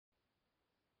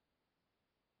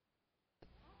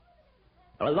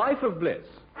A Life of Bliss.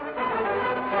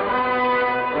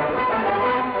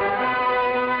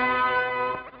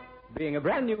 Being a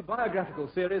brand new biographical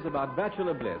series about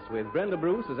bachelor bliss with Brenda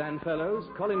Bruce as Anne Fellows,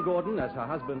 Colin Gordon as her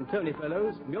husband Tony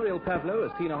Fellows, Muriel Pavlo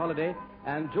as Tina Holliday,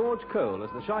 and George Cole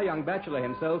as the shy young bachelor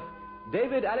himself,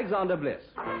 David Alexander Bliss.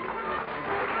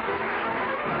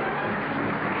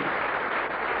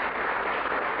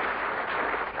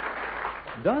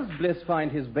 Does Bliss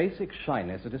find his basic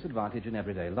shyness a disadvantage in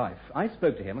everyday life? I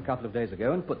spoke to him a couple of days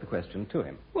ago and put the question to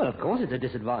him. Well, of course it's a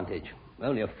disadvantage.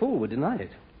 Only a fool would deny it.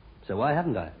 So why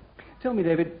haven't I? Tell me,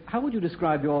 David, how would you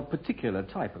describe your particular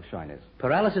type of shyness?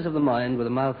 Paralysis of the mind with a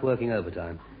mouth working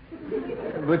overtime.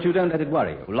 But you don't let it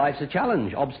worry you. Life's a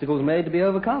challenge. Obstacles made to be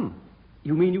overcome.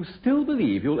 You mean you still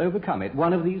believe you'll overcome it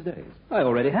one of these days? I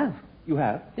already have. You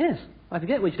have? Yes. I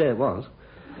forget which day it was.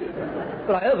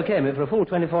 But I overcame it for a full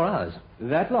 24 hours.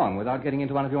 That long without getting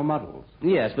into one of your muddles?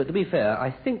 Yes, but to be fair,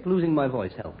 I think losing my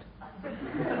voice helped.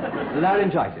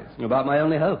 Laryngitis? About my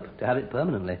only hope, to have it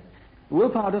permanently.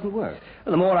 Willpower doesn't work.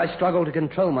 And the more I struggle to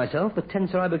control myself, the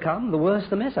tenser I become, the worse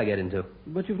the mess I get into.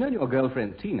 But you've known your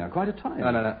girlfriend, Tina, quite a time.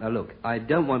 No, look, I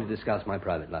don't want to discuss my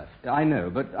private life. I know,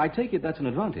 but I take it that's an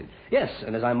advantage. Yes,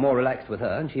 and as I'm more relaxed with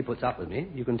her and she puts up with me,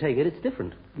 you can take it it's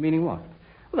different. Meaning what?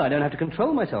 Well, I don't have to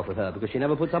control myself with her because she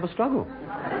never puts up a struggle.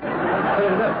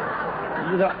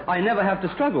 I never have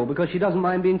to struggle because she doesn't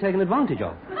mind being taken advantage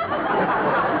of.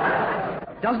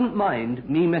 Doesn't mind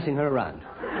me messing her around.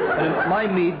 Doesn't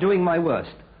mind me doing my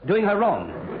worst. Doing her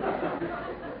wrong.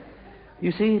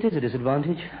 You see, it is a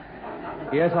disadvantage.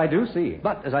 Yes, I do see.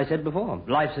 But, as I said before,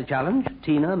 life's a challenge.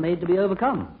 Tina made to be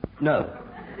overcome. No.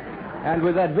 And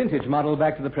with that vintage model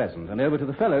back to the present, and over to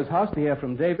the Fellows' house to hear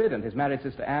from David and his married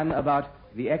sister Anne about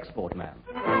the export man.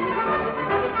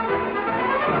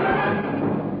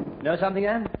 Know something,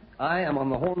 Anne? I am on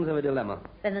the horns of a dilemma.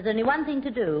 Then there's only one thing to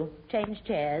do. Change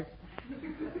chairs.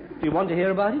 Do you want to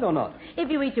hear about it or not? If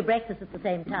you eat your breakfast at the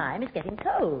same time, it's getting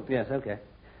cold. Yes, okay.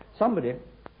 Somebody,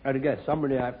 I'd guess,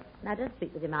 Now, don't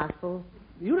speak with your mouth full.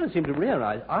 You don't seem to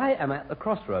realize I am at the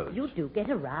crossroads. You do get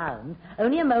around.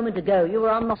 Only a moment ago, you were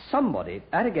on the... Somebody,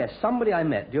 at a guess, somebody I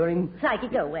met during... Psyche,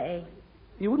 go away.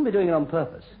 You wouldn't be doing it on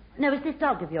purpose. No, it's this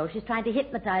dog of yours. She's trying to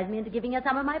hypnotize me into giving her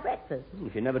some of my breakfast.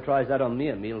 She never tries that on me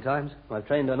at meal times. I've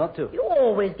trained her not to. You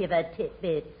always give her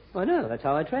tidbits. I know, that's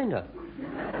how I trained her.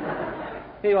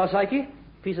 Here you are, Psyche.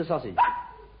 Piece of sausage.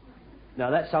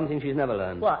 Now, that's something she's never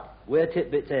learned. What? Where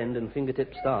titbits end and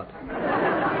fingertips start.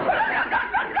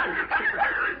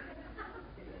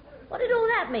 What did all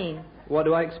that mean? What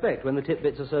do I expect when the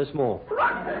titbits are so small?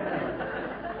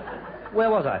 Where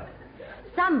was I?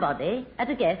 Somebody, at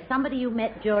a guess, somebody you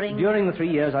met during... During the 3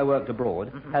 years I worked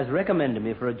abroad, has recommended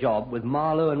me for a job with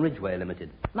Marlowe and Ridgway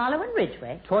Limited. Marlowe and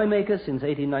Ridgway? Toy makers since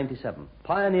 1897.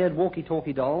 Pioneered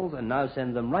walkie-talkie dolls and now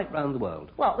send them right round the world.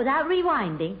 What, without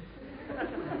rewinding?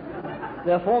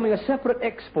 They're forming a separate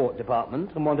export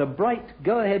department and want a bright,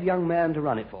 go-ahead young man to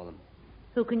run it for them.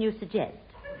 Who can you suggest?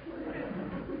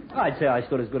 I'd say I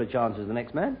stood as good a chance as the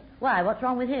next man. Why, what's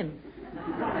wrong with him?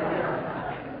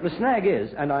 The snag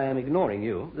is, and I am ignoring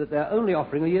you, that they're only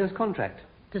offering a year's contract.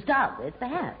 To start with,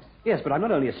 perhaps. Yes, but I'm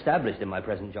not only established in my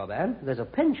present job, Anne. There's a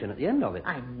pension at the end of it.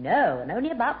 I know, and only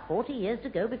about 40 years to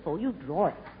go before you draw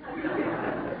it.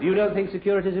 You don't think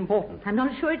security is important? I'm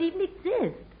not sure it even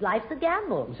exists. Life's a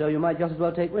gamble. So you might just as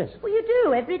well take risks. Well, you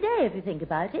do, every day, if you think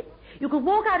about it. You could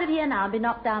walk out of here now and be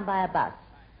knocked down by a bus,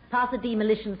 pass a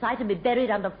demolition site and be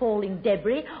buried under falling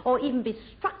debris, or even be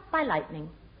struck by lightning.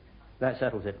 That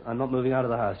settles it. I'm not moving out of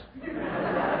the house.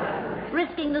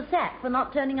 Risking the sack for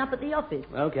not turning up at the office.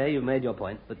 Okay, you've made your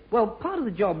point. But, well, part of the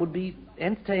job would be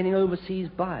entertaining overseas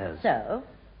buyers. So?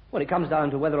 Well, it comes down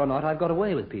to whether or not I've got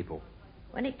away with people.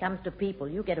 When it comes to people,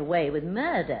 you get away with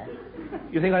murder.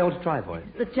 You think I ought to try for it?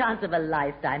 It's the chance of a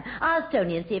lifetime. Ask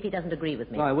Tony and see if he doesn't agree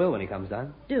with me. I will when he comes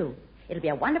down. Do. It'll be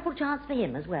a wonderful chance for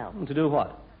him as well. To do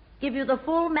what? Give you the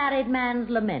full married man's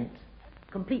lament,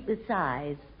 complete with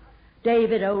sighs.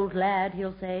 David, old lad,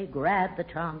 he'll say, grab the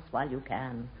chance while you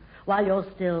can. While you're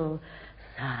still,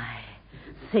 sigh.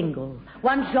 Single.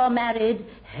 Once you're married,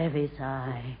 heavy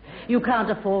sigh. You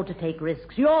can't afford to take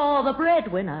risks. You're the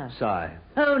breadwinner. Sigh.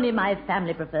 Only my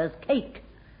family prefers cake.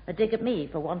 A dig at me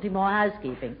for wanting more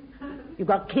housekeeping. You've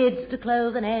got kids to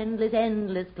clothe and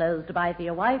endless clothes to buy for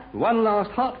your wife. One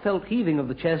last heartfelt heaving of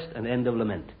the chest and end of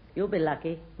lament. You'll be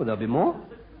lucky. Well, there'll be more.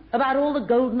 About all the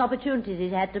golden opportunities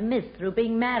he's had to miss through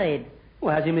being married.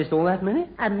 Well, has he missed all that many?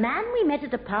 A man we met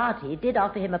at a party did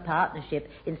offer him a partnership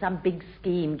in some big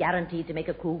scheme guaranteed to make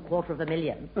a cool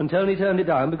 $250,000. And Tony turned it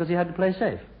down because he had to play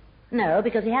safe. No,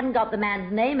 because he hadn't got the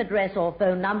man's name, address, or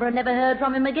phone number and never heard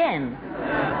from him again.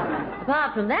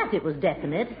 Apart from that, it was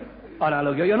definite. Oh, now,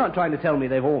 look, you're not trying to tell me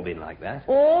they've all been like that.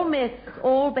 All myths,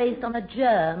 all based on a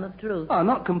germ of truth. Oh,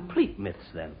 not complete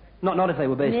myths, then. Not if they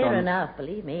were based on... Near enough,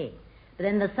 believe me. But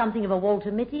then there's something of a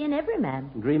Walter Mitty in every man.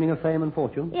 Dreaming of fame and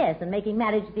fortune? Yes, and making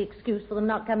marriage the excuse for them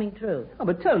not coming true. Oh,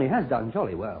 but Tony has done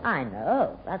jolly well. I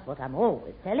know. That's what I'm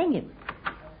always telling him.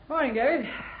 Morning, David.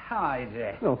 Hi,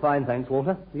 Jay. Oh, fine, thanks,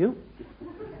 Walter. You?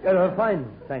 Fine,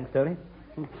 thanks, Tony.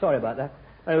 Sorry about that.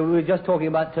 We were just talking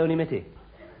about Tony Mitty.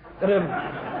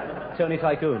 Tony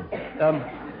Tycoon.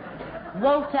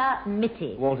 Walter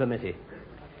Mitty. Walter Mitty.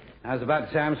 I was about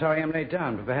to say I'm sorry I'm late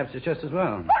down, but perhaps it's just as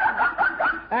well.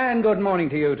 And good morning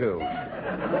to you, too.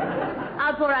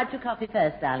 I'll pour out your coffee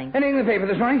first, darling. Anything in the paper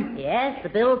this morning? Yes, the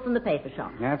bills from the paper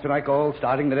shop. That's what I call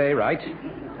starting the day right.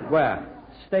 Where?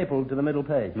 Stapled to the middle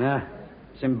page.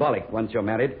 Symbolic once you're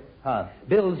married. How?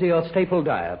 Bills are your staple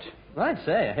diet. I'd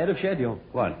say, ahead of schedule.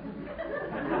 What?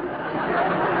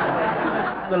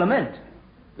 The lament.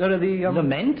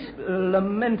 Lament?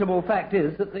 Lamentable fact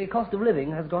is that the cost of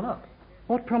living has gone up.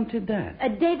 What prompted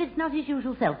that? David's not his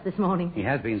usual self this morning. He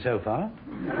has been so far.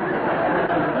 He's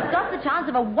got the chance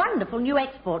of a wonderful new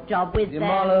export job with...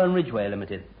 Marlowe and Ridgway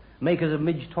Limited, makers of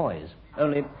Midge toys.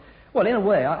 Only, well, in a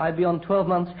way, I'd be on 12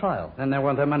 months' trial. Then they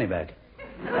want their money back.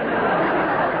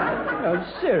 No,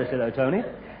 seriously, though, Tony,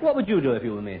 what would you do if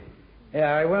you were me?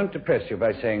 Yeah, I won't depress you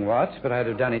by saying what, but I'd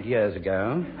have done it years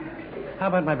ago. How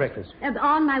about my breakfast?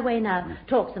 On my way now.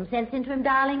 Talk some sense into him,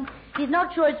 darling. He's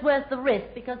not sure it's worth the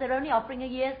risk because they're only offering a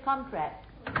year's contract.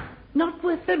 Not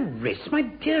worth the risk? My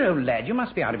dear old lad, you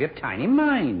must be out of your tiny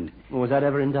mind. Well, was that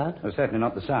ever in doubt? Well, certainly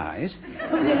not the size.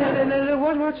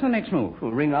 What's the next move?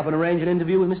 Well, ring up and arrange an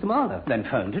interview with Mr. Marlowe. Then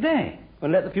phone today.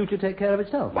 And let the future take care of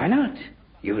itself. Why not?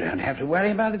 You don't have to worry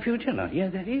about the future, not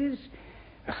yet, that is.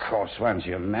 Of course, once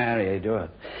you're married, or...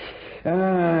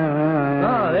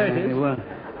 there it is.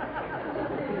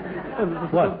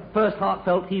 What? First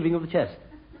heartfelt heaving of the chest.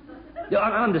 Yeah,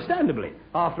 understandably.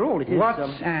 After all, it is... What's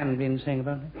Anne been saying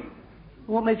about me?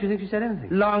 What makes you think she said anything?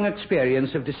 Long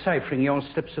experience of deciphering your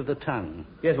slips of the tongue.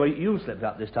 Yes, well, you slipped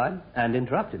up this time and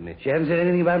interrupted me. She hasn't said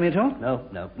anything about me at all? No,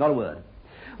 not a word.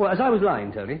 Well, as I was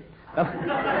lying, Tony... as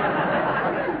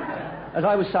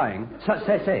I was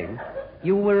saying...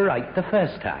 You were right the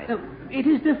first time. No, it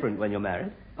is different when you're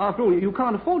married. After all, you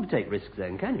can't afford to take risks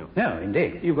then, can you? No,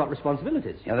 indeed. You've got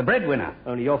responsibilities. You're the breadwinner.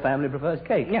 Only your family prefers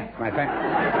cake. Yeah, my family.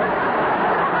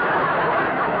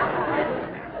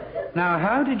 Now,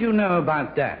 how did you know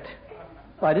about that?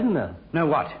 I didn't know. Know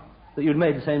what? That you'd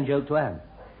made the same joke to Anne.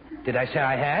 Did I say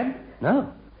I had?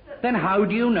 No. Then how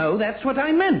do you know that's what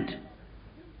I meant?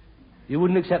 You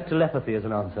wouldn't accept telepathy as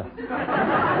an answer.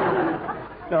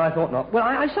 No, I thought not. Well,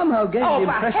 I somehow gave the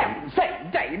impression... for heaven's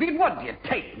sake, David, what do you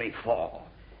take me for?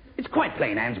 It's quite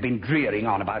plain Anne's been drearing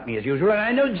on about me as usual, and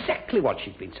I know exactly what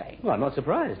she's been saying. Well, I'm not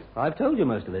surprised. I've told you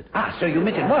most of it. So you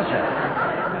admit it was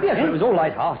her? Yes, but it was all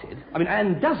light-hearted. I mean,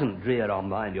 Anne doesn't drear on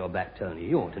behind your back, Tony.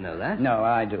 You ought to know that. No,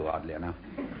 I do, oddly enough.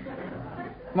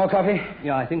 More coffee?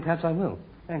 Yeah, I think perhaps I will.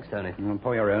 Thanks, Tony.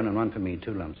 Pour your own and one for me,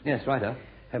 2 lumps. Yes, righto.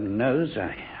 Heaven knows,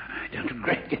 I don't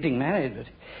regret getting married, but...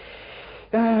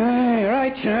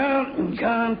 right,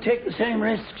 can't take the same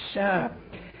risks.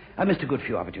 I missed a good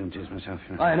few opportunities myself.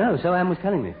 I know, so Anne was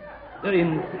telling me.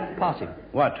 In passing.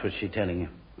 What was she telling you?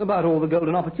 About all the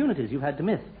golden opportunities you've had to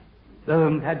miss.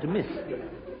 Had to miss.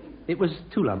 It was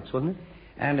 2 lumps, wasn't it?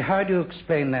 And how do you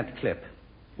explain that flip?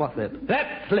 What flip?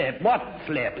 That flip? What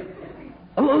flip?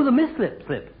 Oh, the mislip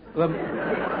slip. The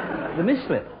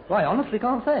mislip. Why, honestly,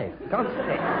 can't say. Can't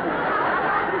say.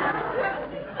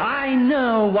 I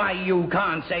know why you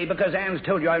can't say, because Anne's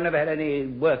told you I've never had any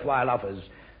worthwhile offers.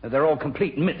 They're all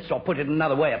complete myths, or put it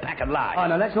another way, a pack of lies. Oh,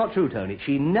 no, that's not true, Tony.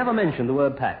 She never mentioned the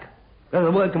word pack. The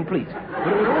word complete. But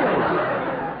it was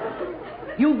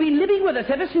always... You've been living with us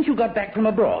ever since you got back from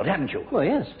abroad, haven't you? Well,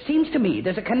 yes. Seems to me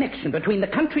there's a connection between the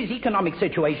country's economic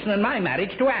situation and my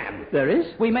marriage to Anne. There is?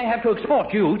 We may have to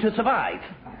export you to survive.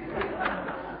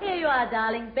 Here you are,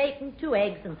 darling. Bacon, 2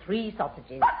 eggs, and 3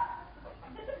 sausages.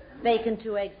 Bacon,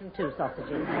 2 eggs, and 2 sausages.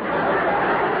 You're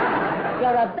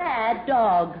a bad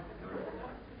dog.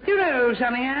 You know,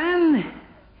 Sonny Anne,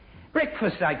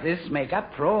 breakfasts like this make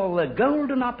up for all the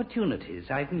golden opportunities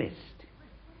I've missed.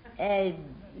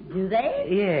 Do they?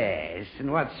 Yes,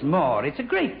 and what's more, it's a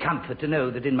great comfort to know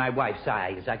that in my wife's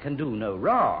eyes I can do no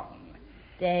wrong.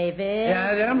 David?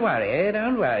 Yeah, don't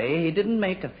worry. He didn't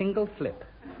make a single flip.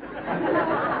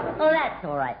 Oh, that's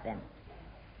all right, then.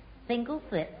 single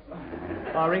slip.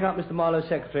 I'll ring up Mr. Marlowe's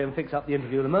secretary and fix up the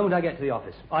interview the moment I get to the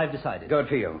office. I've decided. Good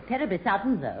for you. Terribly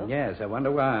sudden, though. Yes, I wonder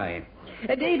why.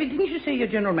 David, didn't you say your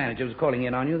general manager was calling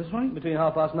in on you this morning? Between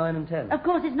 9:30 and 10. Of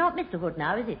course, it's not Mr. Hood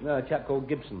now, is it? No, a chap called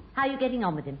Gibson. How are you getting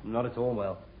on with him? Not at all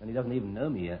well. And he doesn't even know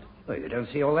me yet. Well, you don't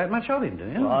see all that much of him, do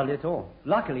you? Well, hardly at all.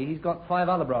 Luckily, he's got 5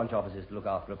 other branch offices to look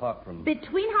after, apart from...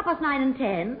 Between 9:30 and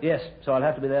 10? Yes, so I'll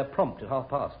have to be there prompt at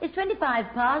 9:30. It's 25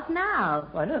 past now.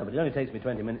 I know, but it only takes me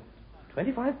 20 minutes.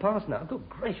 25 past now? Good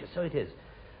gracious, so it is.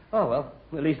 Oh, well,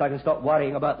 at least I can stop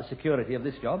worrying about the security of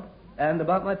this job and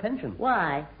about my pension.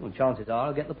 Why? Well, chances are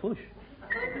I'll get the push.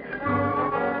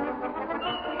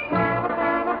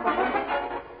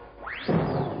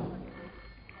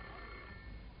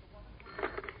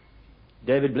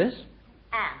 David Bliss?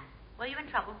 Anne, were you in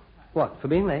trouble? What, for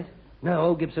being late? No,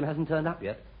 old Gibson hasn't turned up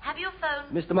yet. Have you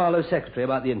phoned? Mr. Marlowe's secretary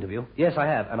about the interview. Yes, I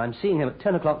have, and I'm seeing him at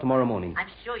 10 o'clock tomorrow morning. I'm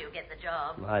sure you'll get the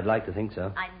job. I'd like to think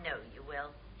so. I know you will.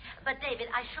 But, David,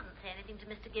 I shouldn't say anything to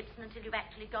Mr. Gibson until you've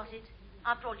actually got it.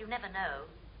 After all, you never know.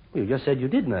 Well, you just said you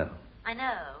did know. I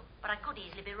know, but I could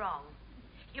easily be wrong.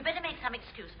 You better make some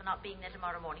excuse for not being there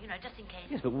tomorrow morning, just in case.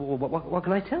 Yes, but what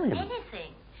can I tell him?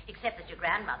 Anything. Except that your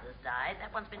grandmother's died.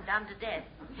 That one's been done to death.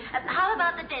 How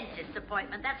about the dentist's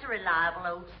appointment? That's a reliable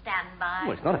old standby.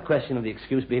 Well, it's not a question of the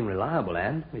excuse being reliable,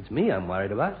 Anne. It's me I'm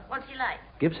worried about. What's he like?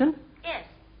 Gibson? Yes.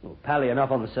 Well, pally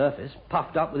enough on the surface,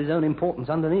 puffed up with his own importance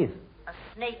underneath. A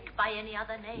snake by any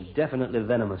other name. He's definitely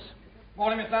venomous.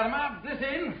 Morning, Miss Latimer. Bliss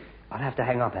in? I'll have to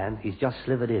hang up, Anne. He's just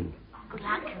slithered in. Good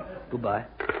luck. Goodbye.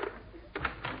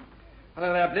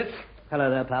 Hello there, Bliss. Hello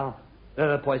there, pal.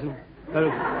 Poison. Oh,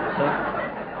 sir.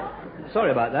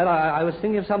 Sorry about that. I was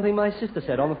thinking of something my sister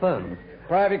said on the phone.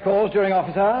 Private calls during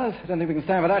office hours. I don't think we can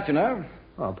stand for that, you know.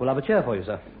 I'll pull up a chair for you,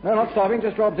 sir. No, not stopping.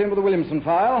 Just dropped in with the Williamson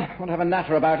file. Want to have a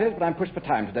natter about it, but I'm pushed for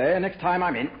time today. Next time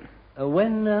I'm in.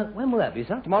 When will that be,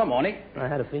 sir? Tomorrow morning. I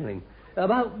had a feeling.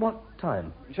 About what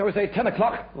time? Shall we say 10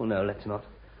 o'clock? Oh, no, let's not.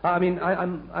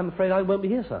 I'm afraid I won't be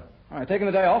here, sir. All right, taking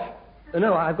the day off?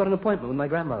 No, I've got an appointment with my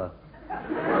grandmother.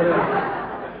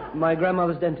 My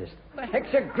grandmother's dentist. What the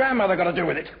heck's your grandmother got to do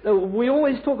with it? We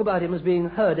always talk about him as being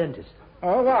her dentist.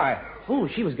 Oh, why? Oh,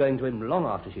 she was going to him long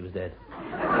after she was dead.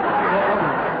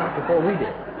 Before we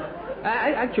did.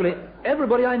 Actually,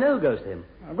 everybody I know goes to him.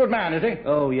 A good man, is he?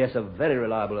 Oh, yes, a very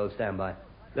reliable old standby.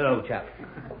 Good old chap.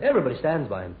 Everybody stands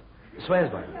by him. Swears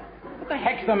by him. What the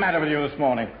heck's the matter with you this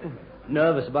morning?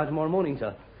 Nervous about tomorrow morning,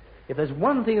 sir. If there's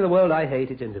one thing in the world I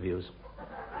hate, it's interviews.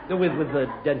 With the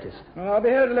dentist. Well, I'll be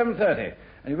here at 11:30.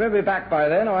 And you won't be back by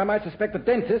then, or I might suspect the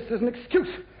dentist is an excuse.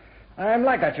 I'm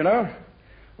like that, you know.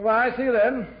 Well, I see you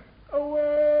then.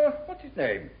 Oh, what's his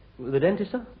name? The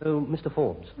dentist, sir? Oh, Mr.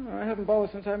 Forbes. Oh, I haven't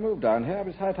bothered since I moved down here. It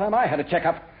was high time I had a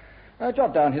checkup.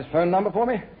 Jot down his phone number for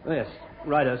me. Oh, yes.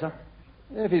 Righto, sir.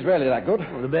 If he's really that good.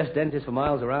 Well, the best dentist for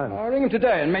miles around. I'll ring him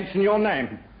today and mention your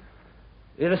name.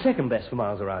 You're the second best for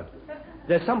miles around.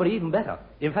 There's somebody even better.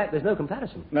 In fact, there's no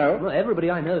comparison. No? Well,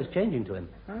 everybody I know is changing to him.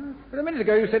 But a minute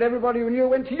ago you said everybody you knew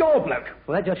went to your bloke.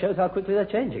 Well, that just shows how quickly they're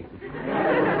changing.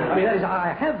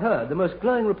 I have heard the most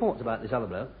glowing reports about this other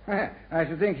bloke. I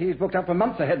should think he's booked up for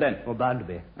months ahead then. Well, bound to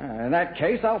be. In that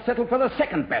case, I'll settle for the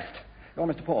second best. You're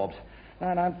Mr. Forbes.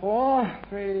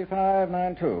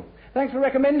 994-3592. Thanks for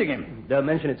recommending him. Don't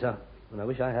mention it, sir. And I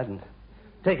wish I hadn't.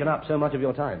 Taken up so much of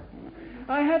your time.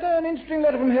 I had an interesting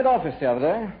letter from head office the other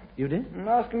day. You did?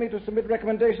 Asking me to submit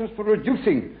recommendations for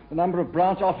reducing the number of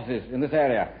branch offices in this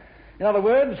area. In other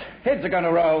words, heads are going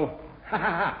to roll. Ha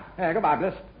ha ha. Goodbye,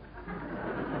 Bliss.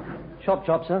 Chop,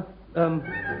 chop, sir. Bye-bye.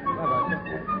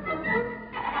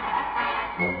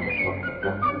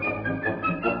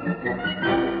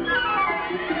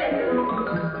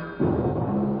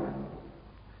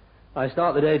 I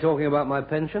start the day talking about my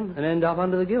pension and end up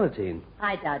under the guillotine.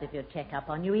 I doubt if he'll check up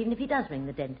on you, even if he does ring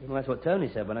the dentist. Well, that's what Tony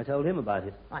said when I told him about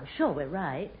it. I'm sure we're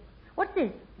right. What's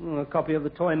this? A copy of the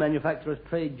Toy Manufacturer's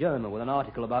Trade Journal with an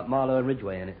article about Marlowe and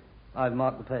Ridgway in it. I've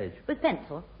marked the page. With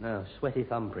pencil? No, sweaty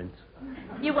thumbprints.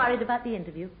 You worried about the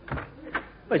interview? Well,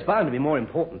 it's bound to be more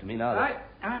important to me now that... Right,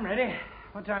 I'm ready.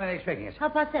 What time are they expecting us?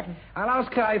 7:30. I'll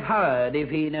ask Clive Howard if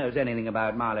he knows anything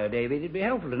about Marlowe, David. It'd be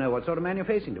helpful to know what sort of man you're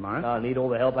facing tomorrow. I'll need all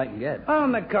the help I can get.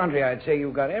 On the contrary, I'd say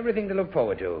you've got everything to look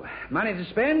forward to. Money to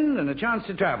spend and a chance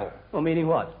to travel. Well, meaning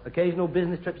what? Occasional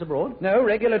business trips abroad? No,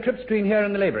 regular trips between here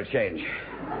and the Labour Exchange.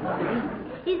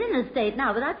 He's in a state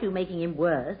now without you making him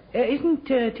worse. Isn't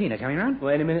Tina coming round?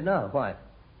 Well, any minute now. Why?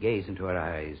 Gaze into her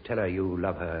eyes. Tell her you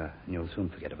love her, and you'll soon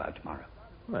forget about tomorrow.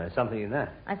 Well, there's something in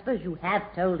that. I suppose you have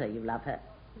told her you love her.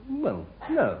 Well,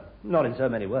 no. Not in so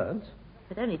many words.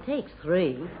 It only takes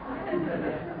 3.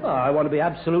 Well, I want to be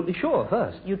absolutely sure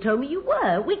first. You told me you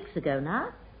were weeks ago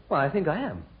now. Well, I think I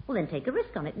am. Well, then take a risk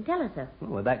on it and tell her so.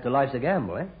 Well, we're back to life's a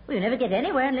gamble, eh? Well, you never get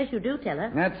anywhere unless you do tell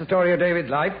her. That's the story of David's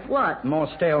life. What? More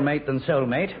stalemate than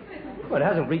soulmate. Well, it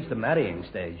hasn't reached the marrying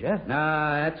stage yet.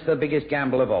 Ah, that's the biggest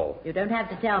gamble of all. You don't have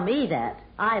to tell me that.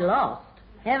 I lost.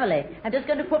 Heavily. I'm just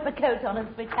going to put my coat on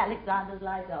and switch Alexander's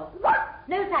light off.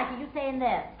 No, Psyche, you stay in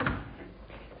there.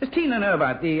 Does Tina know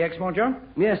about the Exmoor job?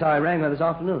 Yes, I rang her this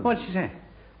afternoon. What'd she say?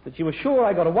 But she was sure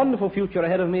I got a wonderful future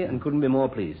ahead of me and couldn't be more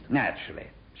pleased. Naturally.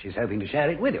 She's hoping to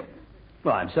share it with you.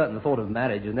 Well, I'm certain the thought of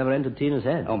marriage has never entered Tina's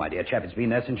head. Oh, my dear chap, it's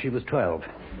been there since she was 12.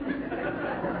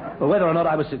 Well, whether or not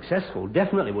I was successful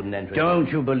definitely wouldn't enter it. Don't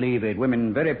you believe it?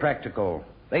 Women, very practical.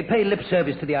 They pay lip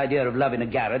service to the idea of love in a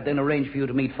garret, then arrange for you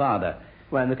to meet father.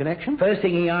 Well, and the connection? First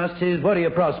thing he asks is, what are your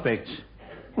prospects?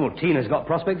 Well, Tina's got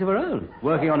prospects of her own.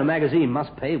 Working on a magazine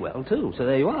must pay well, too, so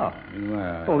there you are.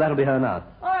 Well... Oh, that'll be her now.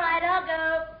 All right, I'll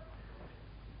go.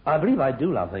 I believe I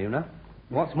do love her, you know.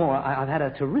 What's more, I've had a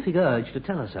terrific urge to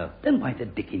tell her so. Then why the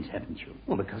dickens haven't you?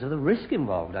 Well, because of the risk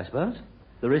involved, I suppose.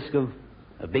 The risk of...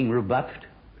 being rebuffed?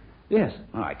 Yes.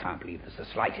 Oh, I can't believe there's the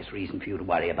slightest reason for you to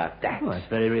worry about that. Well, that's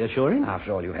very reassuring.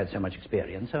 After all, you had so much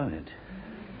experience on it.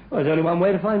 Well, there's only one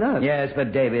way to find out. Yes,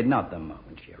 but, David, not the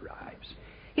moment she arrives.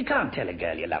 You can't tell a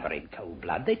girl you love her in cold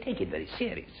blood. They take it very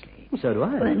seriously. Well, so do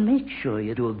I. Well, then make sure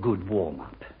you do a good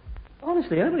warm-up.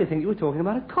 Honestly, I really think you were talking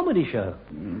about a comedy show.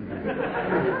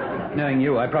 Knowing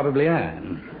you, I probably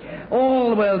am.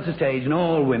 All the world's a stage, and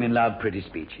all women love pretty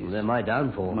speeches. Well, they're my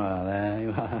downfall. Well, there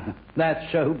you are. That's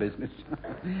show business.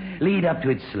 Lead up to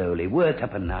it slowly. Work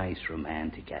up a nice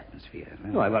romantic atmosphere.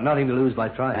 Oh, I've got nothing to lose by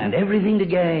trying. And everything to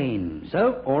gain.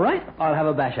 So, all right, I'll have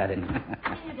a bash at it.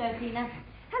 Here you go, Tina.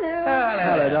 Hello.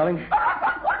 Hello, darling.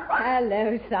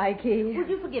 Hello, Psyche. Would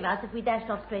you forgive us if we dashed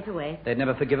off straight away? They'd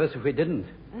never forgive us if we didn't.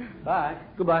 Bye.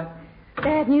 Goodbye.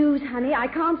 Bad news, honey. I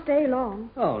can't stay long.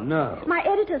 Oh, no. My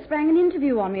editor sprang an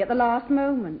interview on me at the last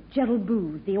moment. Gerald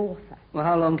Booth, the author. Well,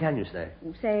 how long can you stay?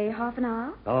 Say half an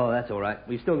hour. Oh, that's all right.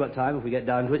 We've still got time if we get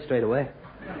down to it straight away.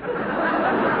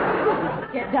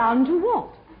 Get down to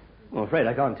what? Well, I'm afraid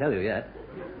I can't tell you yet.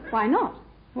 Why not?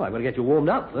 Well, I've got to get you warmed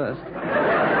up first.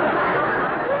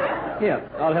 Here,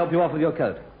 I'll help you off with your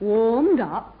coat. Warmed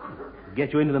up?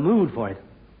 Get you into the mood for it.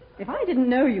 If I didn't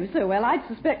know you so well, I'd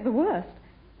suspect the worst.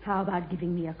 How about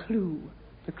giving me a clue?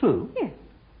 A clue? Yes.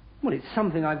 Well, it's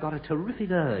something I've got a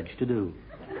terrific urge to do.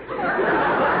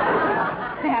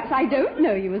 Perhaps I don't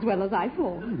know you as well as I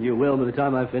thought. You will by the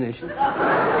time I've finished. Is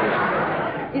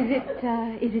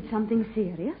it something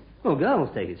serious? Well, girls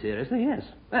take it seriously, yes.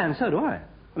 And so do I.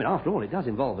 I mean, after all, it does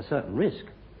involve a certain risk.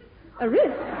 A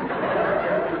risk?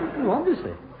 Well,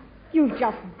 obviously. You've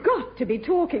just got to be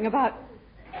talking about...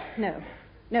 No,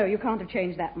 you can't have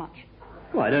changed that much.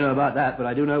 Well, I don't know about that, but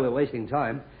I do know we're wasting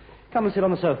time. Come and sit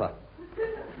on the sofa.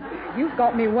 You've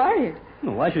got me worried.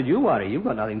 Well, why should you worry? You've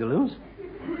got nothing to lose.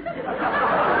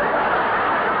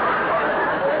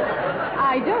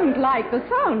 I don't like the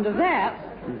sound of that.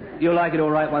 You'll like it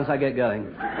all right once I get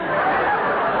going. The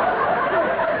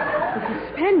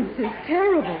suspense is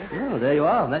terrible. Oh, there you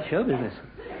are. That's show business.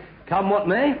 Come what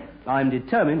may, I'm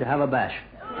determined to have a bash.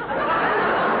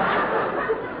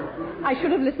 I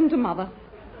should have listened to Mother.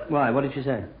 Why? What did she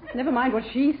say? Never mind what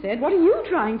she said. What are you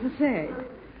trying to say?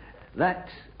 That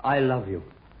I love you.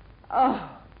 Oh,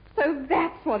 so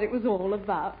that's what it was all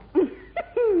about. Oh,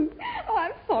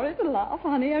 I'm sorry to laugh,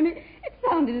 honey, only it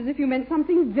sounded as if you meant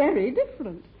something very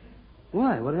different.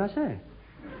 Why? What did I say?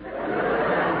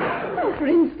 Well, for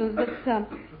instance, that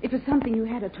it was something you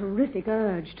had a terrific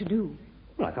urge to do.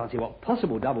 Well, I can't see what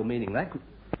possible double meaning that could...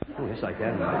 Oh, yes, I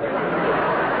can.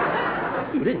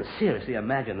 You didn't seriously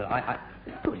imagine that I...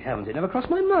 Good heavens, it never crossed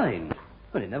my mind.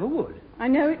 Well, it never would. I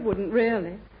know it wouldn't,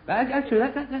 really. Actually,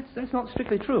 that's not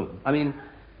strictly true. I mean,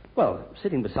 well,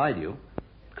 sitting beside you,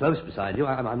 close beside you,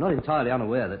 I'm not entirely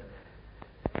unaware that...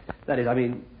 That is, I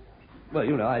mean... Well,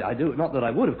 you know, I do... Not that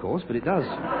I would, of course, but it does.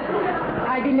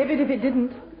 I'd be livid if it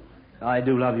didn't. I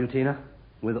do love you, Tina,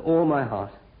 with all my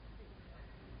heart.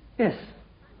 Yes.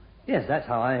 Yes, that's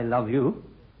how I love you.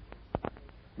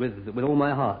 With all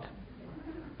my heart.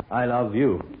 I love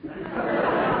you.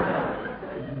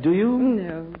 Do you?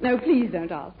 No, please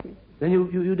don't ask me. Then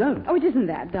you don't? Oh, it isn't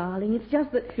that, darling. It's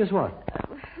just that... Just what?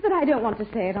 That I don't want to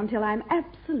say it until I'm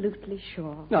absolutely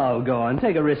sure. Oh, go on.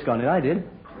 Take a risk on it. I did.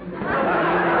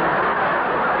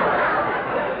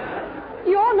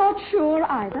 You're not sure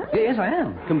either? Yes, I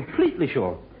am. Completely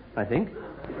sure, I think.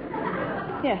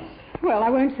 Yes. Well, I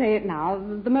won't say it now.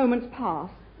 The moment's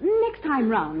past. Next time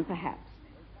round, perhaps.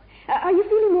 Are you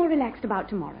feeling more relaxed about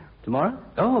tomorrow? Tomorrow?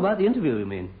 Oh, about the interview, you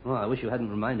mean? Oh, I wish you hadn't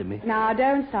reminded me. Now,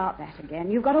 don't start that again.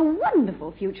 You've got a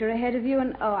wonderful future ahead of you,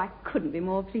 and, I couldn't be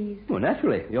more pleased. Well,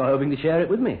 naturally. You're hoping to share it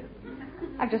with me.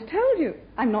 I've just told you.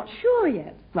 I'm not sure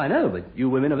yet. I know, but you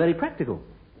women are very practical.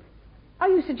 Are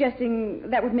you suggesting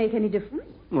that would make any difference?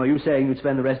 Well, you saying you'd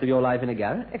spend the rest of your life in a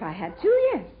garret? If I had to,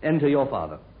 yes. Enter your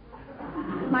father.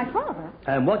 My father?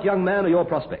 And what young man are your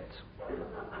prospects?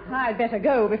 I'd better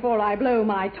go before I blow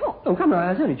my top. Oh, come on,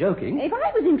 I was only joking. If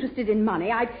I was interested in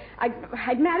money,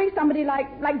 I'd marry somebody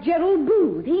like Gerald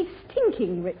Booth. He's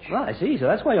stinking rich. Well, I see, so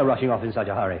that's why you're rushing off in such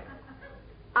a hurry.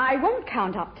 I won't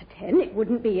count up to 10. It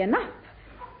wouldn't be enough.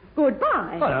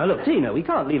 Goodbye. Oh, no, look, Tina, we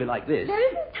can't leave it like this. There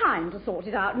isn't time to sort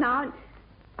it out now.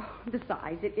 Oh,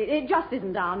 besides, it just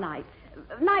isn't our night.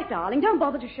 Night, darling. Don't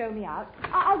bother to show me out.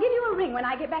 I'll give you a ring when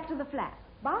I get back to the flat.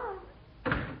 Bye.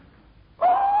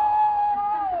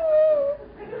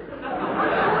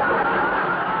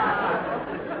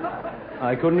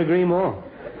 I couldn't agree more.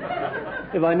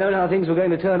 If I'd known how things were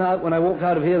going to turn out when I walked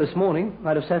out of here this morning,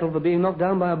 I'd have settled for being knocked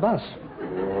down by a bus.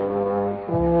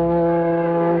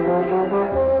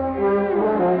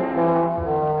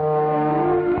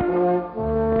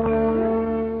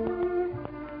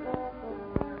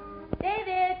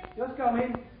 David! Just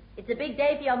coming. It's a big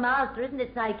day for your master, isn't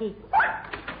it, Psyche?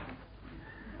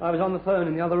 I was on the phone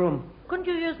in the other room. Couldn't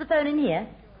you use the phone in here?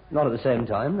 Not at the same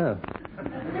time, no.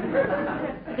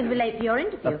 You're going to be late for your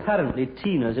interview. Apparently,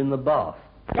 Tina's in the bath.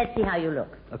 Let's see how you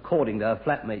look. According to her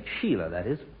flatmate, Sheila, that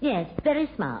is. Yes, very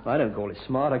smart. I don't call it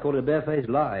smart. I call it a barefaced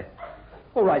lie.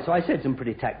 All right, so I said some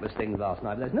pretty tactless things last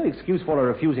night, but there's no excuse for her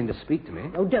refusing to speak to me.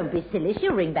 Oh, don't be silly.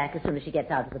 She'll ring back as soon as she gets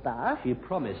out of the bath. She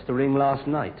promised to ring last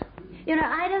night. You know,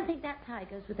 I don't think that tie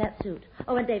goes with that suit.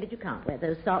 Oh, and David, you can't wear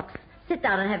those socks. Sit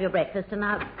down and have your breakfast, and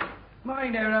I'll...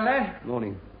 Morning, dear lad.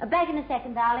 Morning. Back in a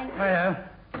second, darling. Hello.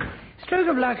 Stroke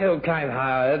of luck, old Clive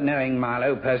Howard, knowing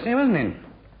Marlowe personally, wasn't it?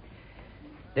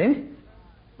 David?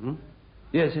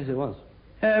 Yes, it was.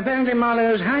 Apparently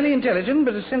Marlowe's highly intelligent,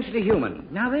 but essentially human.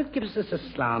 Now, that gives us a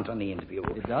slant on the interview.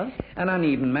 It does? An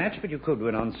uneven match, but you could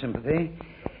win on sympathy.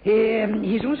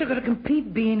 He's also got a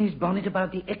complete bee in his bonnet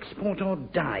about the export or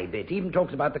die bit. He even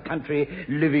talks about the country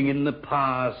living in the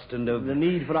past and of... The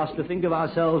need for us to think of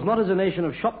ourselves not as a nation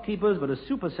of shopkeepers, but as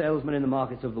super salesmen in the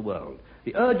markets of the world.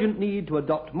 The urgent need to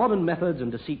adopt modern methods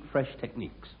and to seek fresh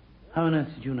techniques. How on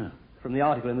earth did you know? From the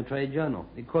article in the Trade Journal.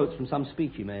 It quotes from some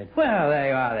speech he made. Well, there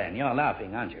you are then. You're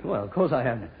laughing, aren't you? Well, of course I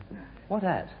am. What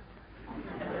at?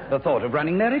 The thought of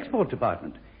running their export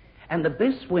department. And the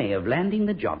best way of landing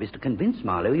the job is to convince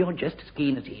Marlowe you're just as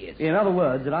keen as he is. In other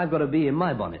words, that I've got to be in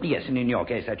my bonnet. Yes, and in your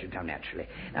case, that should come naturally.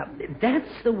 Now,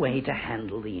 that's the way to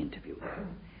handle the interview.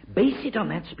 Base it on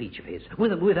that speech of his,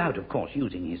 without, of course,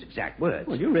 using his exact words.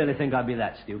 Well, you really think I'd be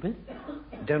that stupid?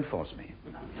 Don't force me.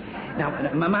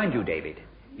 Now, mind you, David,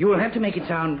 you will have to make it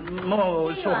sound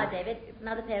more... Here you are, David.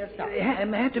 Another pair of socks.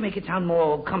 Have to make it sound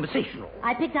more conversational.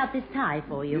 I picked out this tie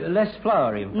for you. Less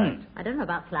flowery, in fact. I don't know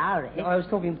about flowery. No, I was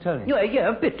talking to Tony. Yeah,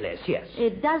 a bit less, yes.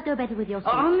 It does go better with your suit.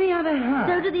 On the other hand...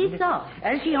 So do these socks.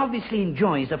 As he obviously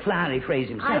enjoys a flowery phrase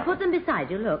himself... I put them beside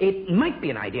you, look. It might be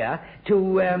an idea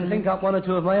to, Think up one or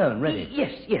two of my own, ready?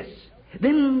 Yes.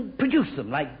 Then produce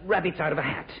them like rabbits out of a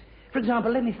hat. For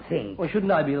example, let me think. Well,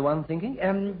 shouldn't I be the one thinking?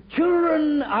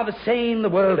 Children are the same the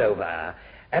world over,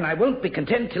 and I won't be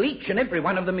content till each and every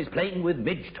one of them is playing with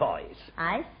Midge toys.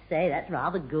 I say, that's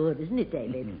rather good, isn't it,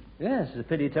 David? Yes, it's a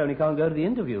pity Tony can't go to the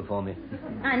interview for me.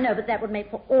 I know, but that would make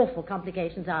for awful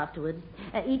complications afterwards.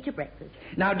 Eat your breakfast.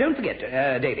 Now, don't forget,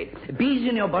 David, bees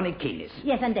in your bonnet keenness.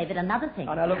 Yes, and David, another thing.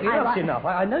 Oh, now, look, enough's enough.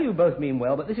 I know you both mean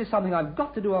well, but this is something I've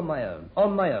got to do on my own.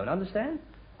 On my own, understand?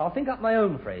 I'll think up my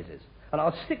own phrases. And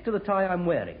I'll stick to the tie I'm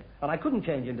wearing. And I couldn't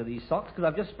change into these socks because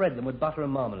I've just spread them with butter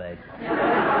and marmalade.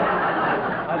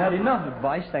 I've had enough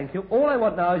advice, thank you. All I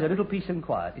want now is a little peace and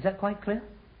quiet. Is that quite clear?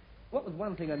 What was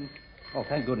one thing and... Oh,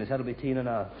 thank goodness, that'll be Tina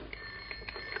now.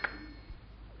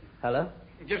 Hello?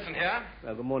 Gibson here.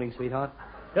 Oh, good morning, sweetheart.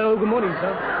 Oh, good morning,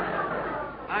 sir.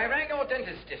 I rang your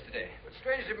dentist yesterday, but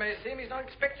strange as it may seem, he's not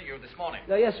expecting you this morning.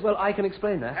 Yes, well, I can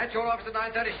explain that. At your office at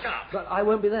 9:30 sharp. But I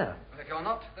won't be there. Well, if you're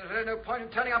not, there's really no point in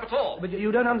turning up at all. But you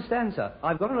don't understand, sir.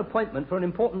 I've got an appointment for an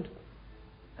important...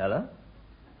 Hello?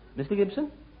 Mr.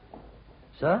 Gibson?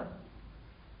 Sir?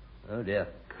 Oh, dear.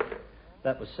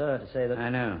 That was sir to say that... I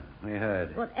know, we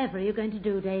heard. Whatever are you going to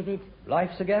do, David?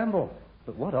 Life's a gamble.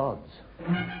 But what odds?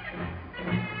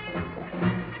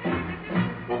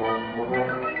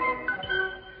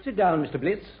 Sit down, Mr.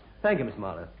 Blitz. Thank you, Miss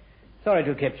Marlowe. Sorry to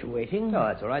have kept you waiting. Oh,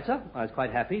 that's all right, sir. I was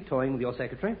quite happy toying with your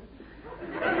secretary.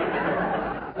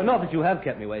 Not that you have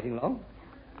kept me waiting long.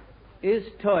 Is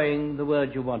toying the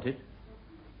word you wanted?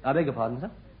 I beg your pardon, sir?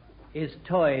 Is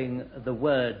toying the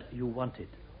word you wanted?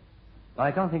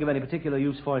 I can't think of any particular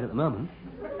use for it at the moment.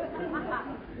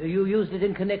 You used it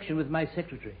in connection with my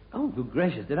secretary. Oh, good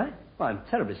gracious, did I? Well, I'm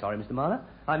terribly sorry, Mr. Marlowe.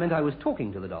 I meant I was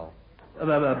talking to the doll.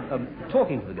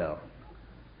 Talking to the girl.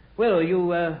 Well, you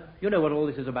know what all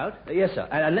this is about? Yes, sir.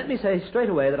 And let me say straight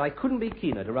away that I couldn't be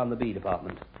keener to run the bee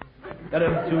department.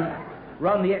 To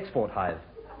run the export hive.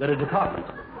 At a department.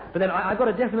 But then I've got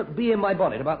a definite bee in my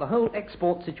bonnet about the whole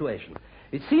export situation.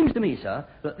 It seems to me, sir,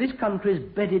 that this country's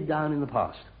bedded down in the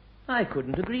past. I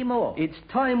couldn't agree more. It's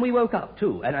time we woke up,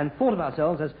 too, and thought of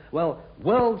ourselves as, well,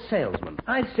 world salesmen.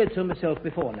 I've said so myself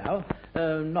before now.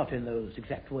 Not in those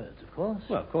exact words, of course.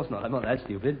 Well, of course not. I'm not that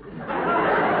stupid.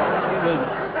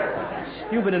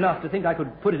 Stupid enough to think I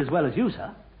could put it as well as you,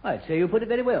 sir. I'd say you put it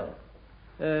very well.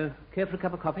 Care for a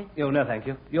cup of coffee? Oh, no, thank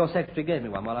you. Your secretary gave me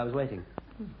one while I was waiting.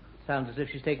 Sounds as if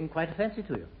she's taken quite a fancy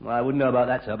to you. Well, I wouldn't know about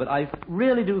that, sir, but I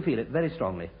really do feel it very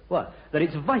strongly. What? That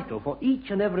it's vital for each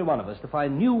and every one of us to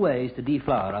find new ways to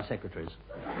deflower our secretaries.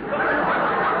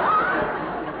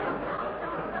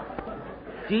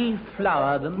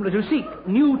 Deflower them? To seek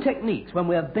new techniques when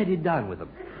we're bedded down with them.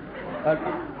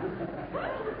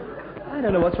 I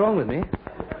don't know what's wrong with me.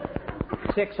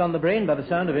 Sex on the brain by the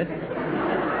sound of it.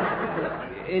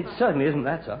 It certainly isn't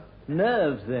that, sir.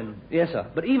 Nerves, then? Yes, sir.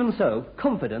 But even so,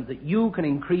 confident that you can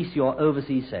increase your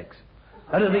overseas sex.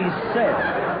 That is the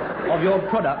sale of your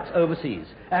products overseas.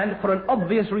 And for an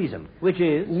obvious reason. Which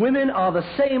is? Women are the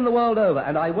same the world over,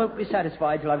 and I won't be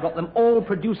satisfied till I've got them all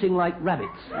producing like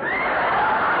rabbits.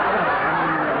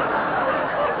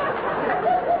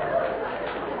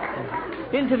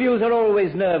 Interviews are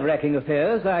always nerve-wracking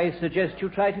affairs. I suggest you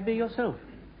try to be yourself.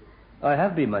 I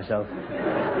have been myself.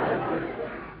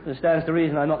 It stands to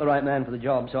reason I'm not the right man for the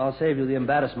job, so I'll save you the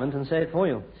embarrassment and say it for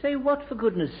you. Say what, for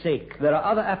goodness sake? There are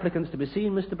other applicants to be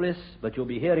seen, Mr. Bliss, but you'll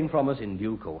be hearing from us in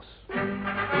due course.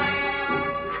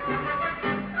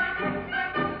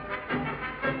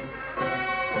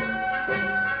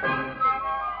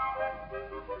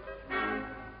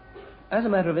 As a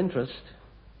matter of interest,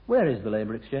 where is the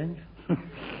Labour Exchange?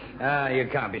 You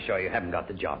can't be sure you haven't got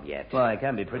the job yet. Well, I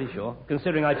can be pretty sure,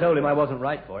 considering I told him I wasn't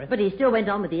right for it. But he still went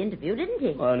on with the interview, didn't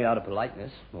he? Well, only out of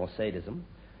politeness, or sadism.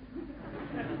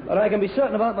 But I can be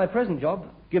certain about my present job.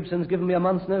 Gibson's given me a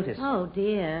month's notice. Oh,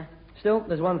 dear. Still,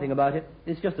 there's one thing about it.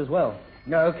 It's just as well.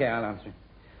 Okay, I'll answer.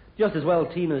 Just as well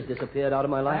Tina's disappeared out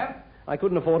of my life. I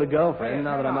couldn't afford a girlfriend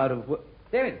now that I'm out of work.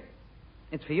 David,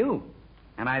 it's for you.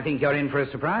 And I think you're in for a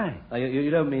surprise. You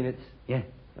don't mean it's... Yeah.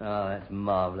 Oh, that's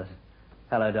marvelous.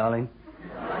 Hello, darling.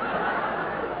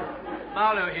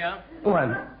 Marlowe here. Oh,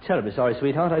 I'm terribly sorry,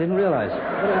 sweetheart. I didn't realize.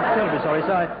 I'm terribly sorry,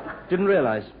 sir. I didn't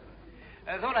realize.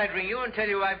 I thought I'd ring you and tell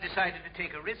you I've decided to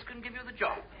take a risk and give you the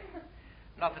job.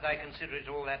 Not that I consider it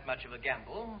all that much of a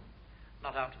gamble.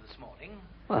 Not after this morning.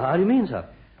 Well, how do you mean, sir?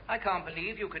 I can't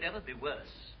believe you could ever be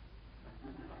worse.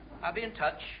 I'll be in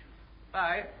touch.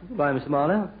 Bye. Goodbye, Mr.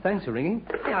 Marlowe. Thanks for ringing.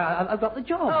 Yeah, I've got the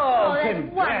job. Oh, that's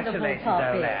wonderful, Congratulations,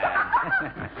 Poppy. old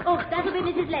lad. Oh, that'll be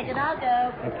Mrs. Leggett. I'll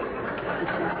go.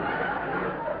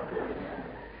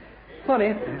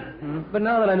 Funny, but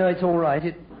now that I know it's all right,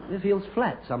 it feels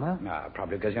flat somehow. No,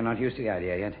 probably because you're not used to the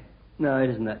idea yet. No, it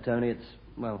isn't that, Tony. It's,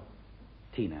 well,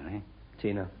 Tina, eh?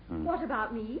 Tina. What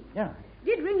about me? Yeah.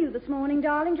 Did ring you this morning,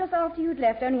 darling, just after you'd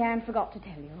left, only Anne forgot to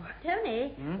tell you.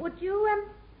 Tony, would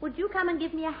you come and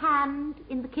give me a hand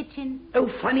in the kitchen? Oh,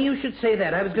 funny you should say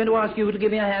that. I was going to ask you to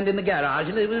give me a hand in the garage.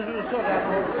 And it was sort of...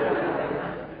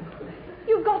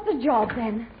 You've got the job,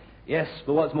 then. Yes,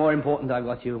 but what's more important, I've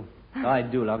got you. I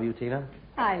do love you, Tina.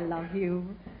 I love you.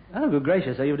 Oh, good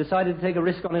gracious, so you've decided to take a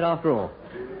risk on it after all.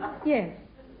 Yes.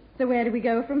 So where do we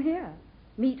go from here?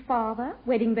 Meet father,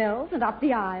 wedding bells, and up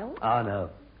the aisle? Ah, no.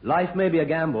 Life may be a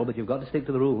gamble, but you've got to stick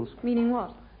to the rules. Meaning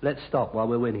what? Let's stop while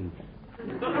we're winning.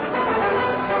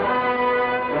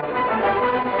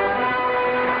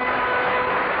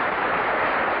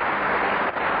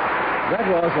 That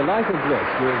was A Life of Bliss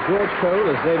with George Cole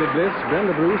as David Bliss,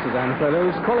 Brenda Bruce as Anne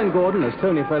Fellows, Colin Gordon as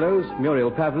Tony Fellows,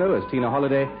 Muriel Pavlo as Tina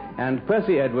Holliday, and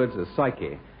Percy Edwards as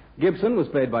Psyche. Gibson was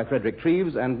played by Frederick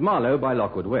Treves and Marlowe by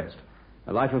Lockwood West.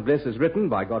 A Life of Bliss is written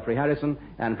by Godfrey Harrison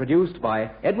and produced by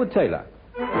Edward Taylor.